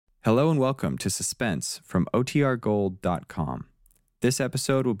Hello and welcome to Suspense from OTRGold.com. This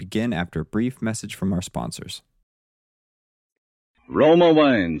episode will begin after a brief message from our sponsors. Roma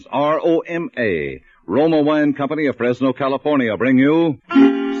Wines, R-O-M-A. Roma Wine Company of Fresno, California bring you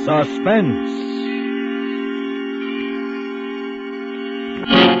Suspense.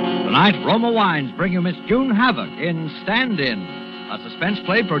 Tonight, Roma Wines bring you Miss June Havoc in Stand-In, a suspense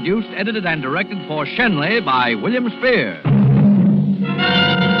play produced, edited, and directed for Shenley by William Spear.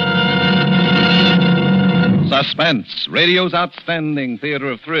 Suspense, radio's outstanding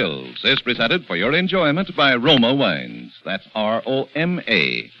theater of thrills, is presented for your enjoyment by Roma Wines. That's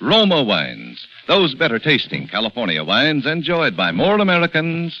R-O-M-A. Roma Wines. Those better tasting California wines enjoyed by more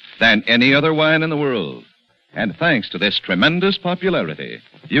Americans than any other wine in the world. And thanks to this tremendous popularity,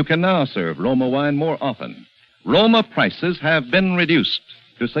 you can now serve Roma wine more often. Roma prices have been reduced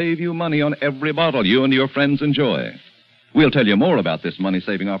to save you money on every bottle you and your friends enjoy. We'll tell you more about this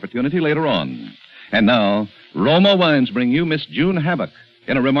money-saving opportunity later on. And now, Roma Wines bring you Miss June Havoc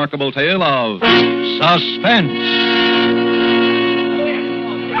in a remarkable tale of suspense.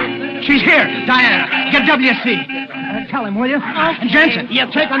 She's here, Diana. Get WC. Tell him, will you? And Jensen,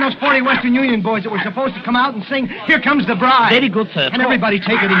 take on those 40 Western Union boys that were supposed to come out and sing Here Comes the Bride. Very good, sir. And everybody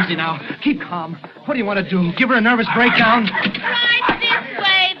take it easy now. Keep calm. What do you want to do? Give her a nervous breakdown? Right this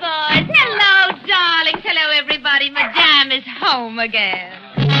way, boys. Hello, darlings. Hello, everybody. Madame is home again.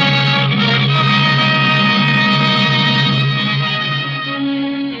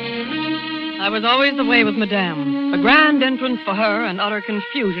 I was always the way with Madame. A grand entrance for her and utter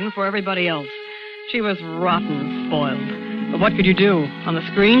confusion for everybody else. She was rotten spoiled. But what could you do? On the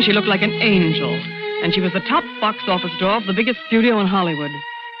screen, she looked like an angel. And she was the top box office draw of the biggest studio in Hollywood.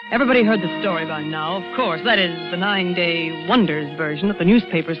 Everybody heard the story by now, of course. That is, the 9-day Wonders version that the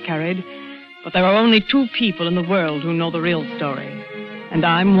newspapers carried. But there are only 2 people in the world who know the real story. And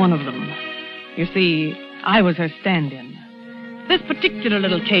I'm one of them. You see, I was her stand-in. This particular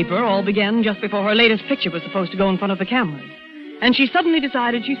little caper all began just before her latest picture was supposed to go in front of the cameras. And she suddenly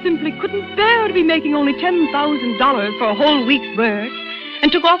decided she simply couldn't bear to be making only $10,000 for a whole week's work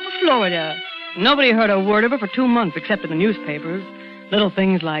and took off for Florida. Nobody heard a word of her for 2 months except in the newspapers. Little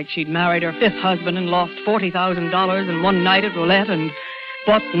things like she'd married her 5th husband and lost $40,000 in one night at roulette and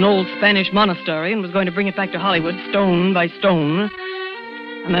bought an old Spanish monastery and was going to bring it back to Hollywood stone by stone.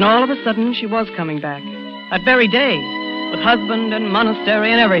 And then all of a sudden she was coming back. That very day. With husband and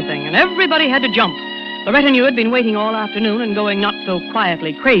monastery and everything, and everybody had to jump. The retinue had been waiting all afternoon and going not so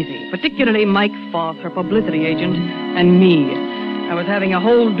quietly crazy, particularly Mike Foss, her publicity agent, and me. I was having a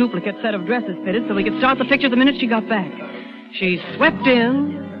whole duplicate set of dresses fitted so we could start the picture the minute she got back. She swept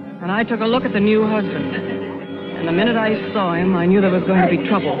in, and I took a look at the new husband. And the minute I saw him, I knew there was going to be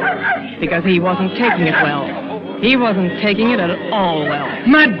trouble, because he wasn't taking it well. He wasn't taking it at all well.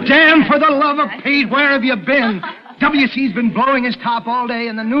 Madame, for the love of Pete, where have you been? WC's been blowing his top all day,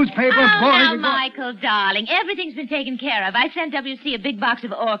 and the newspaper boys... Now, Michael, darling, everything's been taken care of. I sent WC a big box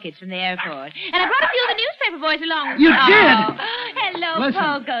of orchids from the airport. And I brought a few of the newspaper boys along with You me. did? Hello, Listen,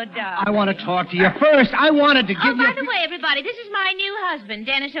 Pogo, darling. I want to talk to you. First, I wanted to give you... By the way, everybody, this is my new husband,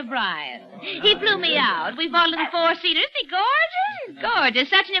 Dennis O'Brien. He flew me out. We bought a little 4-seater. Isn't he gorgeous? Gorgeous.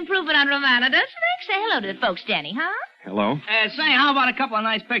 Such an improvement on Romana, doesn't it? Say hello to the folks, Danny, huh? Hello. Say, how about a couple of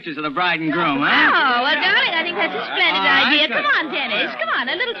nice pictures of the bride and groom, Oh, well, darling, I think that's a splendid idea. Come on, Dennis. Come on,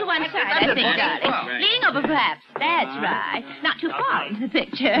 a little to one side, I think, darling. Leaning over, perhaps. That's right. Not too far into the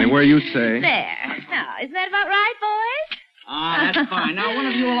picture. Anywhere you say. There. Now, isn't that about right, boys? That's fine. Now, one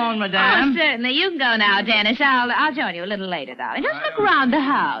of you alone, madame. Oh, certainly. You can go now, Dennis. I'll join you a little later, darling. Just look around the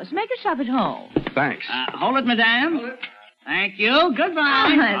house. Make yourself at home. Thanks. Hold it, madame. Thank you. Goodbye.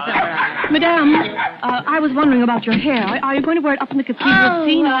 Oh, that's all right. Madame, I was wondering about your hair. Are you going to wear it up in the cathedral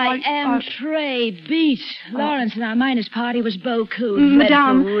scene? I am Trey beat. Lawrence and our miners' party was beaucoup.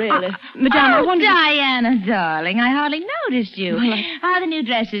 Madame, really. Madame, I wonder... Diana, darling, I hardly noticed you. How are the new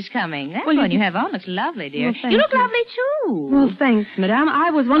dresses coming? That one you have on looks lovely, dear. Well, you look you. lovely, too. Well, thanks, Madame. I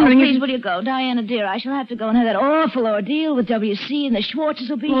was wondering please, if... will you go? Diana, dear, I shall have to go and have that awful ordeal with WC, and the Schwartzes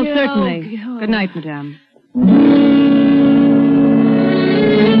will be Well, here. certainly. Oh, Good night, Madame.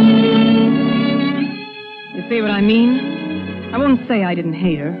 You see what I mean? I won't say I didn't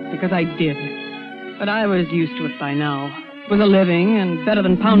hate her, because I did. But I was used to it by now. It was a living, and better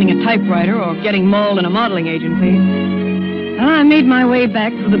than pounding a typewriter or getting mauled in a modeling agency. And I made my way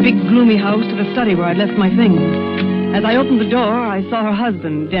back through the big, gloomy house to the study where I'd left my things. As I opened the door, I saw her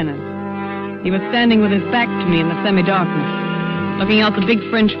husband, Dennis. He was standing with his back to me in the semi-darkness, looking out the big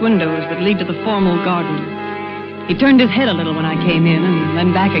French windows that lead to the formal garden. He turned his head a little when I came in, and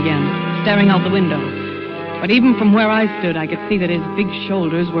then back again, staring out the window. But even from where I stood, I could see that his big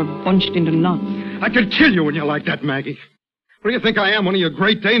shoulders were bunched into knots. I could kill you when you're like that, Maggie. What do you think I am, one of your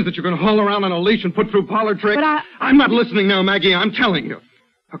Great Danes that you can haul around on a leash and put through parlor tricks? But I'm not listening now, Maggie. I'm telling you.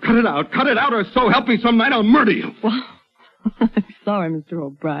 Now, cut it out, or so help me some night I'll murder you. Well, I'm sorry, Mr.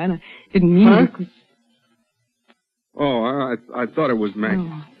 O'Brien. I didn't mean it. Oh, I thought it was Maggie.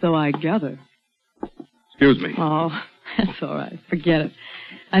 Oh, so I gather. Excuse me. Oh, that's all right. Forget it.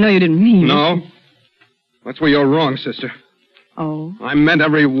 I know you didn't mean it. No. That's where you're wrong, sister. Oh? I meant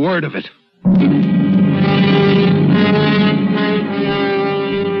every word of it.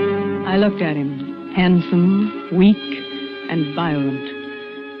 I looked at him, handsome, weak, and violent.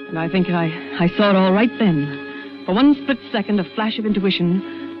 And I think I saw it all right then. For one split second, a flash of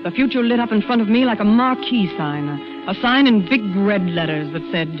intuition, the future lit up in front of me like a marquee sign, a sign in big red letters that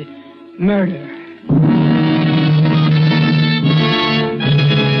said, murder.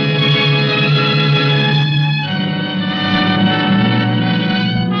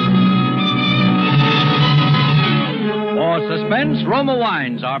 For suspense, Roma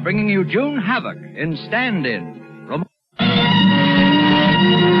Wines are bringing you June Havoc in Stand-In. Roma...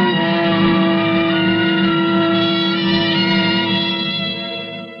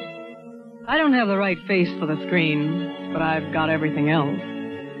 I don't have the right face for the screen, but I've got everything else.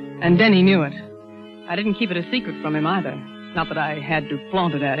 And Denny knew it. I didn't keep it a secret from him either. Not that I had to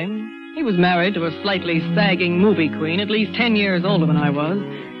flaunt it at him. He was married to a slightly sagging movie queen, at least 10 years older than I was.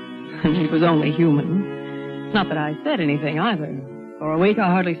 And he was only human. Not that I said anything either. For a week I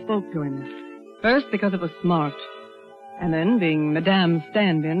hardly spoke to him. First because it was smart. And then being Madame's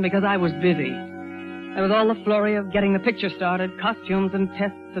stand-in because I was busy. There was all the flurry of getting the picture started, costumes and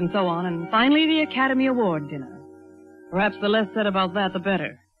tests and so on, and finally the Academy Award dinner. Perhaps the less said about that, the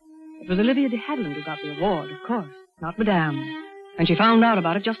better. It was Olivia de Havilland who got the award, of course, not Madame. And she found out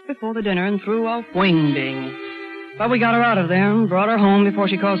about it just before the dinner and threw a wing-ding. But we got her out of there and brought her home before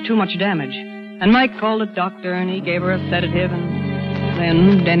she caused too much damage. And Mike called a doctor and he gave her a sedative, and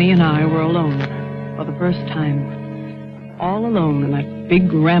then Denny and I were alone for the first time. All alone in that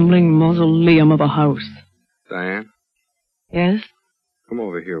big rambling mausoleum of a house. Diane? Yes? Come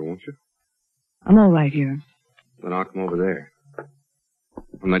over here, won't you? I'm all right here. Then I'll come over there.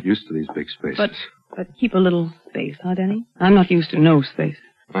 I'm not used to these big spaces. But keep a little space, huh, Denny? I'm not used to no space.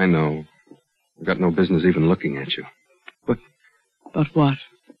 I know. I've got no business even looking at you. But what?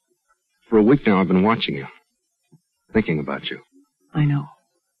 For a week now, I've been watching you. Thinking about you. I know.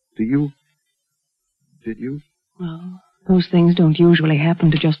 Did you? Well, those things don't usually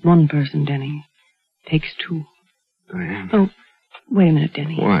happen to just one person, Denny. Takes two. Diane. Oh, wait a minute,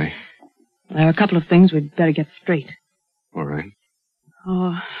 Denny. Why? There are a couple of things we'd better get straight. All right.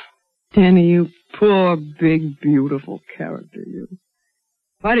 Oh, Denny, you poor, big, beautiful character, you.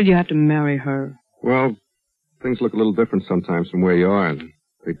 Why did you have to marry her? Well, things look a little different sometimes from where you are than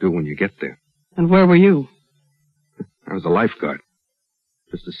they do when you get there. And where were you? I was a lifeguard.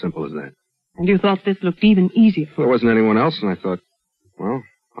 Just as simple as that. And you thought this looked even easier for There wasn't anyone else, and I thought, well,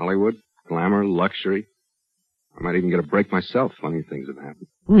 Hollywood, glamour, luxury. I might even get a break myself. Funny things have happened.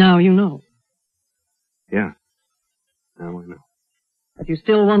 Now you know. Yeah. Now I know. But you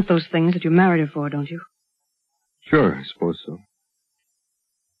still want those things that you married her for, don't you? Sure, I suppose so.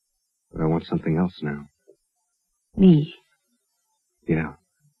 But I want something else now. Me? Yeah.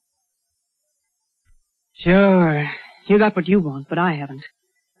 Sure. You got what you want, but I haven't.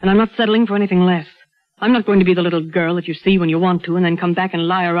 And I'm not settling for anything less. I'm not going to be the little girl that you see when you want to and then come back and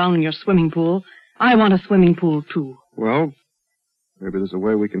lie around in your swimming pool. I want a swimming pool, too. Well, maybe there's a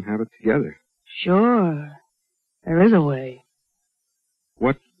way we can have it together. Sure. There is a way.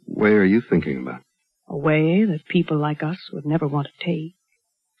 What way are you thinking about? A way that people like us would never want to take.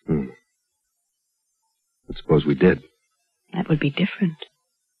 But suppose we did. That would be different.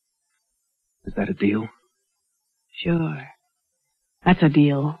 Is that a deal? Sure. That's a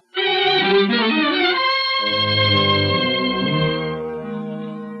deal.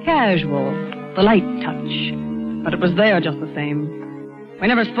 Casual. The light touch. But it was there just the same. We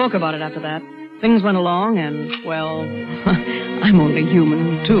never spoke about it after that. Things went along and, well, I'm only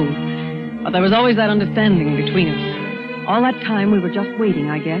human, too. But there was always that understanding between us. All that time we were just waiting,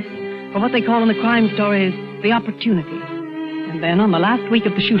 I guess, for what they call in the crime stories the opportunity. And then on the last week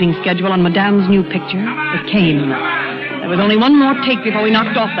of the shooting schedule on Madame's new picture, it came. There was only one more take before we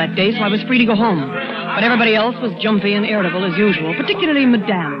knocked off that day, so I was free to go home. But everybody else was jumpy and irritable as usual, particularly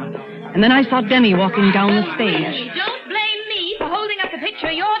Madame. And then I saw Denny walking down the stage. Don't blame me for holding up the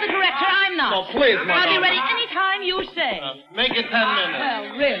picture. You're the director, I'm not. Oh, please, Madame. I'll be ready any time you say. Make it 10 minutes. Well,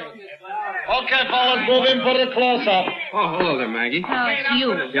 really. Okay, fellas, move in for the close-up. Oh, hello there, Maggie. Oh, it's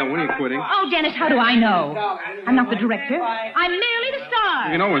you. Yeah, when are you quitting? Oh, Dennis, how do I know? I'm not the director. I'm merely the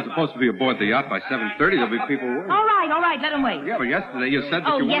star. You know, we're supposed to be aboard the yacht by 7:30. There'll be people waiting. All right, let them wait. Yeah, but yesterday you said that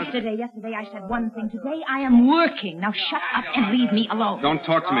Oh, you wanted... yesterday I said one thing. Today I am working. Now shut up and leave me alone. Don't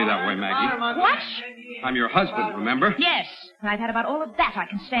talk to me that way, Maggie. What? I'm your husband, remember? Yes, and I've had about all of that I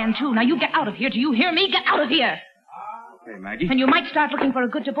can stand, too. Now you get out of here. Do you hear me? Get out of here. Okay, Maggie. And you might start looking for a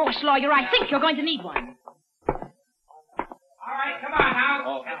good divorce lawyer. I think you're going to need one.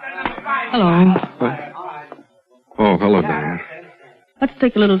 Hello. Oh, hello, Diane. Let's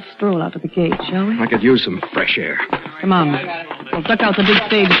take a little stroll out to the gate, shall we? I could use some fresh air. Come on. We'll duck out the big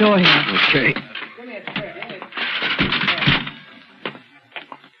stage door here. Okay.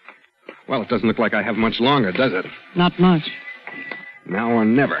 Well, it doesn't look like I have much longer, does it? Not much. Now or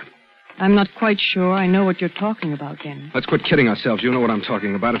never. I'm not quite sure I know what you're talking about, Dennis. Let's quit kidding ourselves. You know what I'm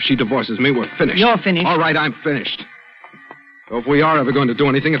talking about. If she divorces me, we're finished. You're finished. All right, I'm finished. So if we are ever going to do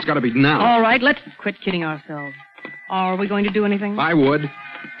anything, it's got to be now. All right, let's quit kidding ourselves. Are we going to do anything? I would,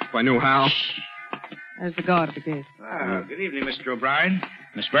 if I knew how. There's the guard at the gate. Good evening, Mr. O'Brien.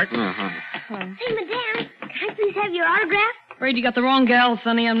 Miss Burton. Uh-huh. Hello. Hey, Madame, can I please have your autograph? Afraid you got the wrong gal,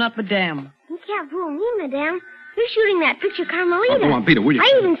 Sonny. I'm not Madame. You can't fool me, Madame. You're shooting that picture, Carmelita. Oh, go on, Peter, will you?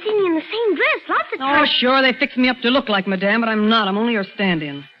 I even seen you in the same dress lots of Oh, times. sure, they fixed me up to look like Madame, but I'm not. I'm only her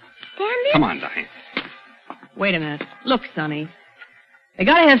stand-in. Stand-in? Come on, Diane. Wait a minute. Look, Sonny. They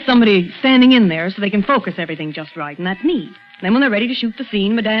gotta have somebody standing in there so they can focus everything just right, and that's me. Then when they're ready to shoot the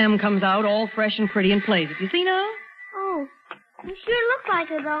scene, Madame comes out all fresh and pretty and plays it. You see now? Oh, you sure look like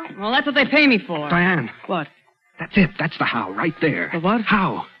her, though. Well, that's what they pay me for. Diane. What? That's it. That's the how, right there. The what?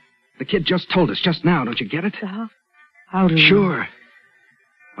 How. The kid just told us just now. Don't you get it? The how? How do you... Sure.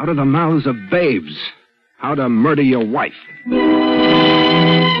 Out of the mouths of babes. How to murder your wife. The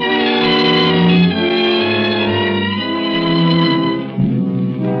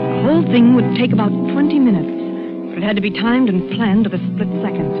whole thing would take about 20 minutes, but it had to be timed and planned to the split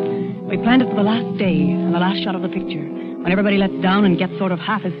second. We planned it for the last day and the last shot of the picture, when everybody lets down and gets sort of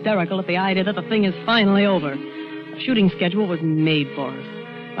half hysterical at the idea that the thing is finally over. The shooting schedule was made for us.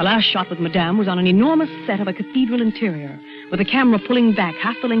 The last shot with Madame was on an enormous set of a cathedral interior, with the camera pulling back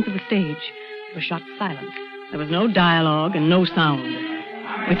half the length of the stage. It was shot silent. There was no dialogue and no sound.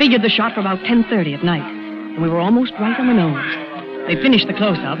 We figured the shot for about 10:30 at night, and we were almost right on the nose. They finished the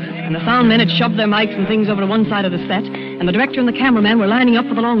close-up, and the sound men had shoved their mics and things over to one side of the set, and the director and the cameraman were lining up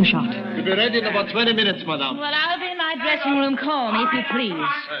for the long shot. You'll be ready in about 20 minutes, madame. Well, I'll be in my dressing room. Call me, if you please.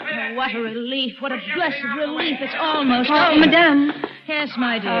 Oh, what a relief. What a blessed relief. It's almost Oh, over. Madame. Yes,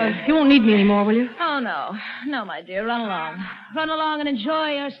 my dear. You won't need me anymore, will you? Oh, no. No, my dear. Run along. Run along and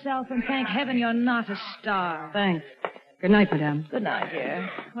enjoy yourself, and thank heaven you're not a star. Thanks. Good night, Madame. Good night, dear.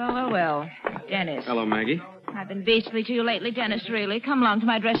 Well. Dennis. Hello, Maggie. I've been beastly to you lately, Dennis, really. Come along to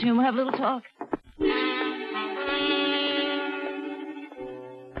my dressing room. We'll have a little talk.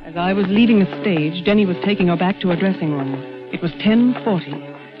 As I was leaving the stage, Denny was taking her back to her dressing room. It was 10:40,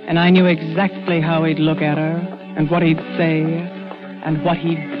 and I knew exactly how he'd look at her, and what he'd say, and what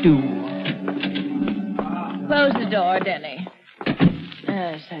he'd do. Close the door, Denny.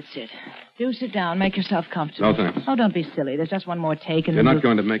 Yes, that's it. Do sit down. Make yourself comfortable. No, thanks. Oh, don't be silly. There's just one more take, and You're then not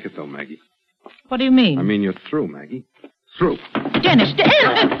going to make it, though, Maggie. What do you mean? I mean, you're through, Maggie. Through. Dennis!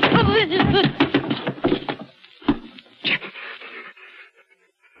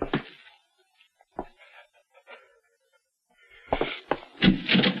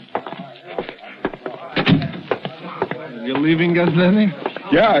 You leaving us, Denny?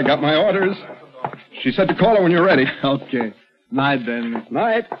 Yeah, I got my orders. She said to call her when you're ready. Okay. Night, Denny.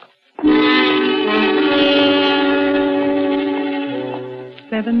 Night.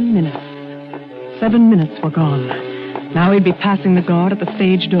 7 minutes. 7 minutes were gone. Now he'd be passing the guard at the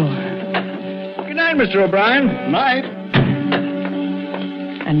stage door. Good night, Mr. O'Brien. Night.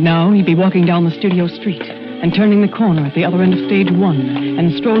 And now he'd be walking down the studio street and turning the corner at the other end of stage 1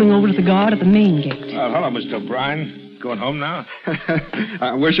 and strolling over to the guard at the main gate. Hello, Mr. O'Brien. Going home now?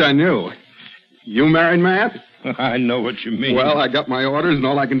 I wish I knew. You married, Matt? I know what you mean. Well, I got my orders, and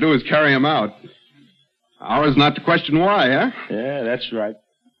all I can do is carry them out. Ours not to question why, huh? Yeah, that's right.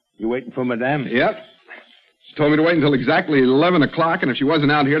 You waiting for Madame? Yep. She told me to wait until exactly 11 o'clock, and if she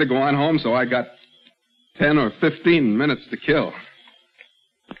wasn't out here, to go on home, so I got 10 or 15 minutes to kill.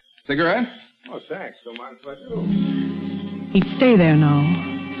 Cigarette? Oh, thanks. Don't mind if I do. He'd stay there now.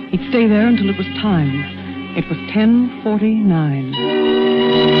 He'd stay there until it was time. It was 10:49.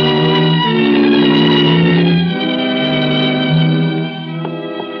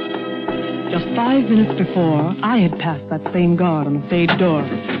 Just 5 minutes before, I had passed that same guard on the stage door.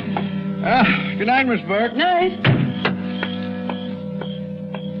 Good night, Miss Burke. Night.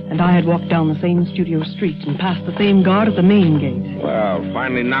 And I had walked down the same studio street and passed the same guard at the main gate. Well,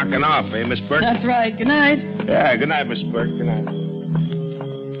 finally knocking off, eh, Miss Burke? That's right. Good night. Yeah, good night, Miss Burke. Good night.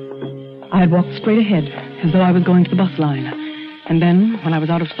 I had walked straight ahead, as though I was going to the bus line. And then, when I was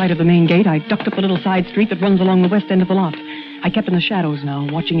out of sight of the main gate, I ducked up the little side street that runs along the west end of the lot. I kept in the shadows now,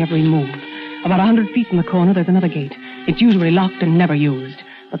 watching every move. About 100 feet from the corner, there's another gate. It's usually locked and never used.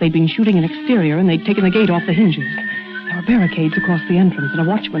 But they'd been shooting an exterior, and they'd taken the gate off the hinges. There were barricades across the entrance, and a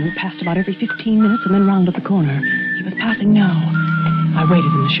watchman who passed about every 15 minutes and then rounded the corner. He was passing now. I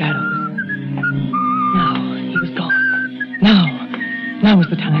waited in the shadows. Now, he was gone. Now was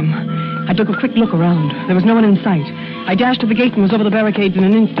the time. I took a quick look around. There was no one in sight. I dashed to the gate and was over the barricades in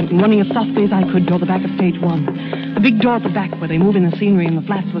an instant and running as softly as I could toward the back of stage one. The big door at the back where they move in the scenery and the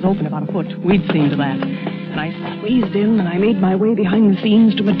flats was open about a foot. We'd seen to that. And I squeezed in and I made my way behind the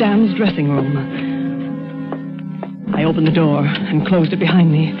scenes to Madame's dressing room. I opened the door and closed it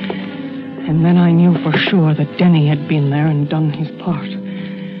behind me. And then I knew for sure that Denny had been there and done his part.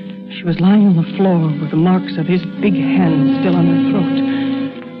 She was lying on the floor with the marks of his big hands still on her throat.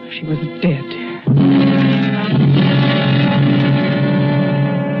 She was dead.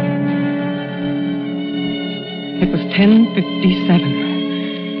 It was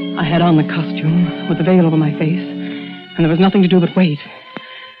 10:57. I had on the costume with the veil over my face, and there was nothing to do but wait.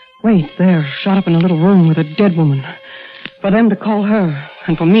 Wait there, shut up in a little room with a dead woman. For them to call her,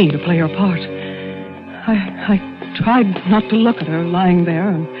 and for me to play her part. I tried not to look at her lying there,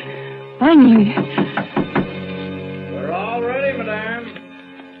 and finally... We're all ready, Madame.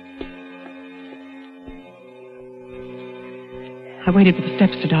 I waited for the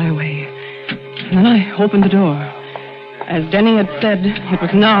steps to die away. And then I opened the door. As Denny had said, it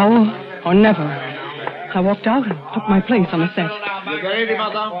was now or never. I walked out and took my place on the set. You ready,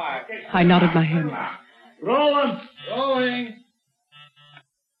 Madame? I nodded my head. Rolling.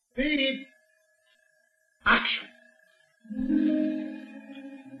 Speed. Action.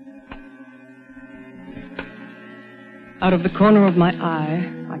 Out of the corner of my eye,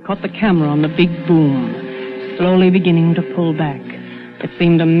 I caught the camera on the big boom, slowly beginning to pull back. It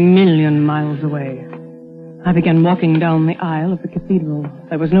seemed 1,000,000 miles away. I began walking down the aisle of the cathedral.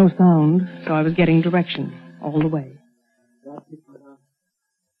 There was no sound, so I was getting direction all the way.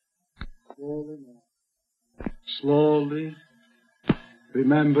 Slowly.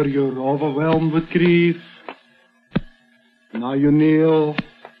 Remember, you're overwhelmed with grief. Now you kneel.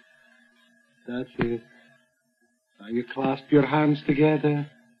 That's it. Now you clasp your hands together.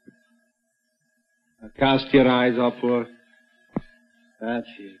 Now cast your eyes upward. That's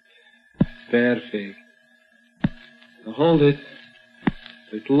it. Perfect. Now hold it.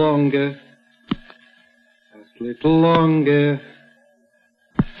 A little longer. Just a little longer.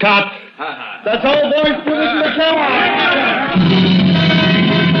 Cut! That's all, boys. Put it in the camera.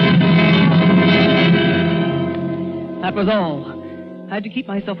 That was all. I had to keep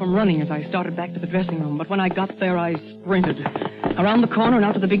myself from running as I started back to the dressing room, but when I got there, I sprinted. Around the corner and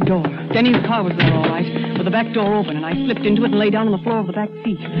out to the big door. Denny's car was there all right, with the back door open, and I slipped into it and lay down on the floor of the back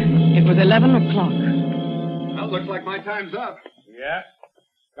seat. It was 11 o'clock. Well, looks like my time's up. Yeah.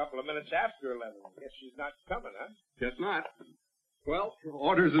 A couple of minutes after 11. Guess she's not coming, huh? Guess not. Well,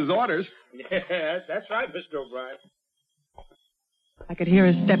 orders is orders. Yeah, that's right, Mr. O'Brien. I could hear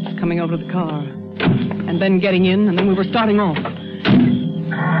his steps coming over to the car, and then getting in, and then we were starting off.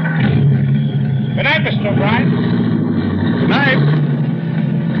 Good night, Mr. O'Brien. Good night.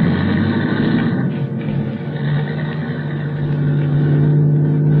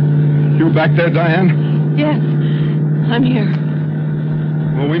 You back there, Diane? Yes, I'm here.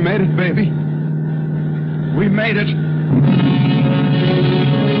 Well, we made it, baby. We made it.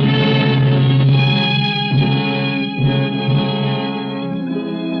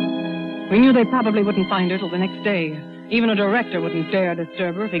 We knew they probably wouldn't find her till the next day. Even a director wouldn't dare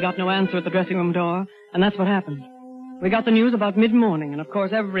disturb her if he got no answer at the dressing room door. And that's what happened. We got the news about mid-morning, and of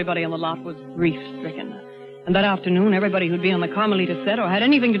course everybody on the lot was grief-stricken. And that afternoon, everybody who'd be on the Carmelita set or had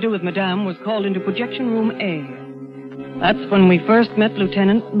anything to do with Madame was called into projection room A. That's when we first met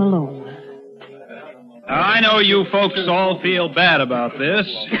Lieutenant Malone. Now, I know you folks all feel bad about this,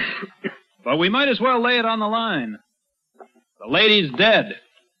 but we might as well lay it on the line. The lady's dead.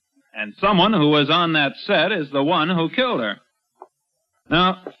 And someone who was on that set is the one who killed her.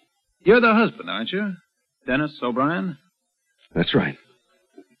 Now, you're the husband, aren't you? Dennis O'Brien? That's right.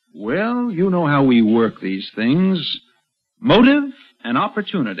 Well, you know how we work these things. Motive and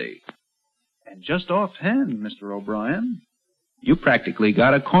opportunity. And just offhand, Mr. O'Brien, you practically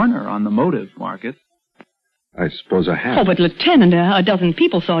got a corner on the motive market. I suppose I have. Oh, but Lieutenant, a dozen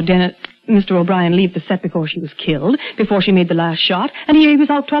people saw Dennis... Mr. O'Brien leave the set before she was killed, before she made the last shot, and he was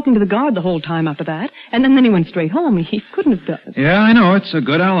out talking to the guard the whole time after that, and then he went straight home. He couldn't have done it. Yeah, I know. It's a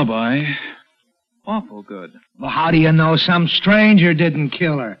good alibi. Awful good. Well, how do you know some stranger didn't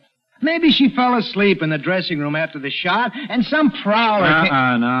kill her? Maybe she fell asleep in the dressing room after the shot, and some prowler...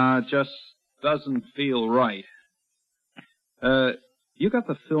 No, it just doesn't feel right. You got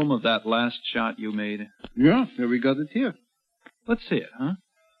the film of that last shot you made? Yeah, we got it here. Let's see it, huh?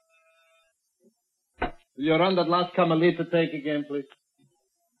 You run that last Carmelita take again, please.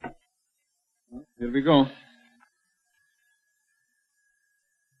 Here we go.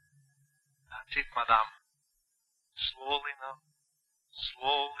 That's it, madame. Slowly now.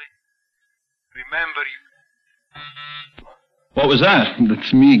 Slowly. Remember you. What was that?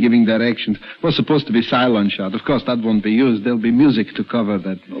 That's me giving directions. It was supposed to be silent shot. Of course, that won't be used. There'll be music to cover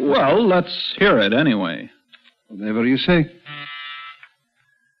that. Well, let's hear it anyway. Whatever you say. That's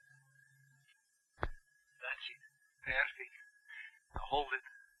it. Perfect. Now hold it.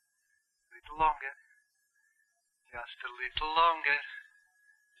 A little longer. Just a little longer.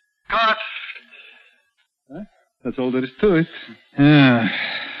 Cut! Huh? That's all there is to it. Yeah.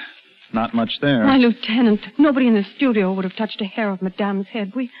 Not much there. My lieutenant, nobody in the studio would have touched a hair of Madame's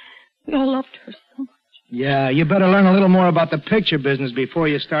head. We all loved her so much. Yeah, you better learn a little more about the picture business before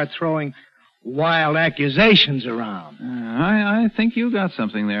you start throwing wild accusations around. I think you got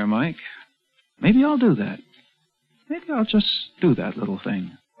something there, Mike. Maybe I'll do that. Maybe I'll just do that little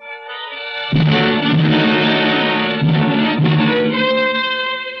thing.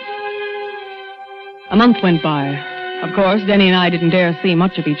 A month went by. Of course, Denny and I didn't dare see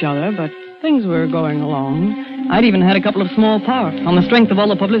much of each other, but things were going along. I'd even had a couple of small parts. On the strength of all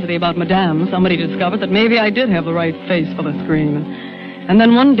the publicity about Madame, somebody discovered that maybe I did have the right face for the screen. And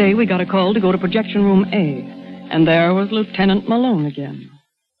then one day we got a call to go to projection room A. And there was Lieutenant Malone again.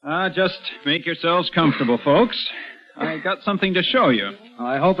 Just make yourselves comfortable, folks. I got something to show you.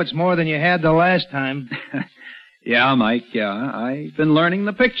 I hope it's more than you had the last time. Yeah, Mike, yeah. I've been learning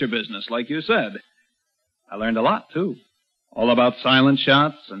the picture business, like you said. I learned a lot, too. All about silent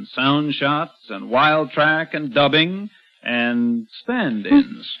shots and sound shots and wild track and dubbing and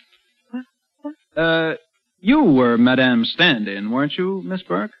stand-ins. You were Madame's stand-in, weren't you, Miss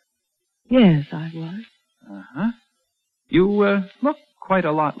Burke? Yes, I was. Uh-huh. You look quite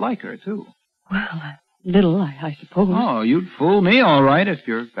a lot like her, too. Well, a little, I suppose. Oh, you'd fool me all right if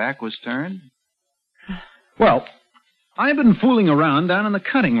your back was turned. Well, I've been fooling around down in the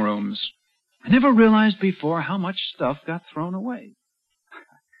cutting rooms. I never realized before how much stuff got thrown away.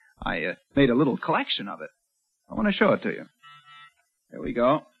 I made a little collection of it. I want to show it to you. Here we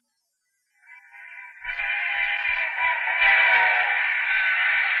go.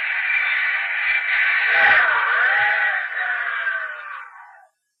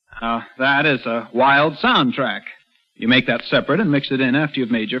 Now, that is a wild soundtrack. You make that separate and mix it in after you've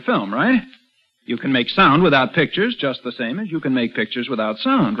made your film, right? You can make sound without pictures just the same as you can make pictures without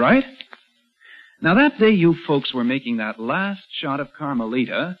sound, right? Now, that day you folks were making that last shot of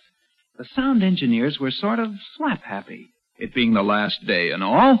Carmelita, the sound engineers were sort of slap-happy, it being the last day and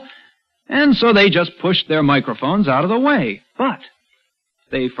all, and so they just pushed their microphones out of the way. But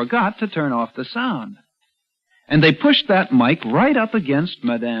they forgot to turn off the sound. And they pushed that mic right up against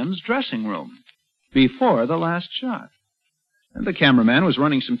Madame's dressing room before the last shot. And the cameraman was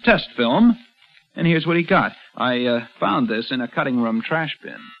running some test film, and here's what he got. I found this in a cutting room trash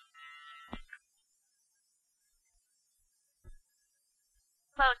bin.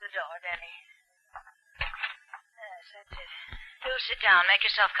 Close the door, Denny. Yes, that's it. Do sit down. Make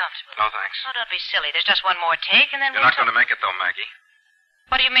yourself comfortable. No, thanks. Oh, don't be silly. There's just one more take, and then You're not going to make it, though, Maggie.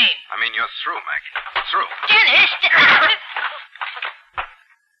 What do you mean? I mean, you're through, Maggie. Through. Dennis!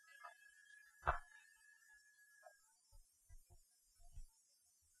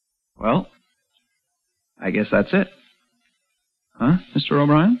 Well, I guess that's it. Huh, Mr.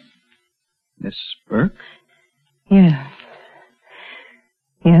 O'Brien? Miss Burke? Yes.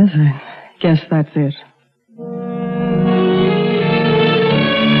 Yes, I guess that's it.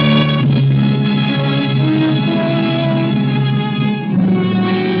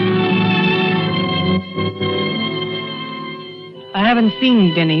 I haven't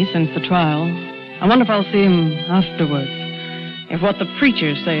seen Denny since the trial. I wonder if I'll see him afterwards. If what the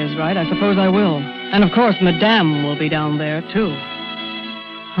preachers say is right, I suppose I will. And of course, Madame will be down there, too.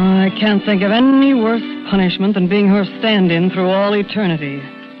 I can't think of any worse punishment than being her stand-in through all eternity.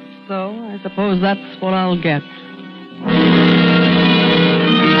 So I suppose that's what I'll get.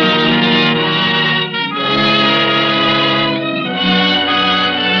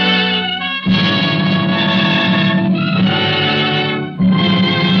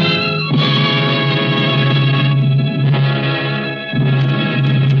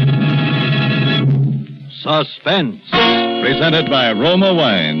 Suspense. Presented by Roma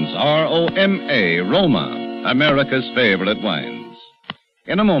Wines, R-O-M-A, Roma, America's favorite wines.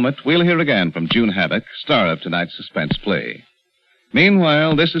 In a moment, we'll hear again from June Havoc, star of tonight's suspense play.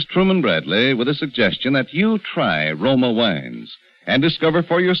 Meanwhile, this is Truman Bradley with a suggestion that you try Roma Wines and discover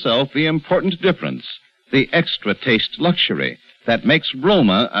for yourself the important difference, the extra taste luxury that makes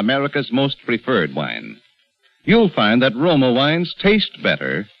Roma America's most preferred wine. You'll find that Roma wines taste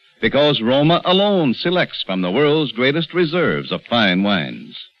better because Roma alone selects from the world's greatest reserves of fine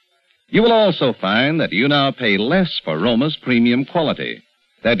wines. You will also find that you now pay less for Roma's premium quality,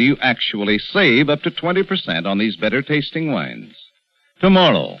 that you actually save up to 20% on these better tasting wines.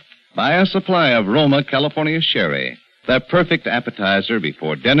 Tomorrow, buy a supply of Roma California Sherry, the perfect appetizer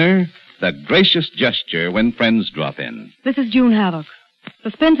before dinner, the gracious gesture when friends drop in. This is June Havoc.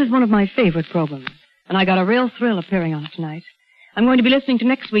 Suspense is one of my favorite programs, and I got a real thrill appearing on it tonight. I'm going to be listening to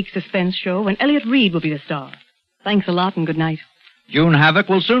next week's Suspense show when Elliot Reed will be the star. Thanks a lot and good night. June Havoc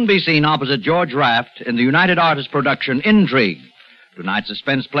will soon be seen opposite George Raft in the United Artists production Intrigue. Tonight's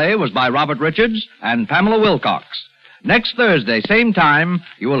suspense play was by Robert Richards and Pamela Wilcox. Next Thursday, same time,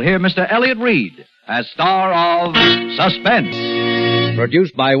 you will hear Mr. Elliot Reed as star of Suspense.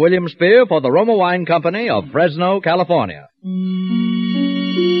 Produced by William Spear for the Roma Wine Company of Fresno, California.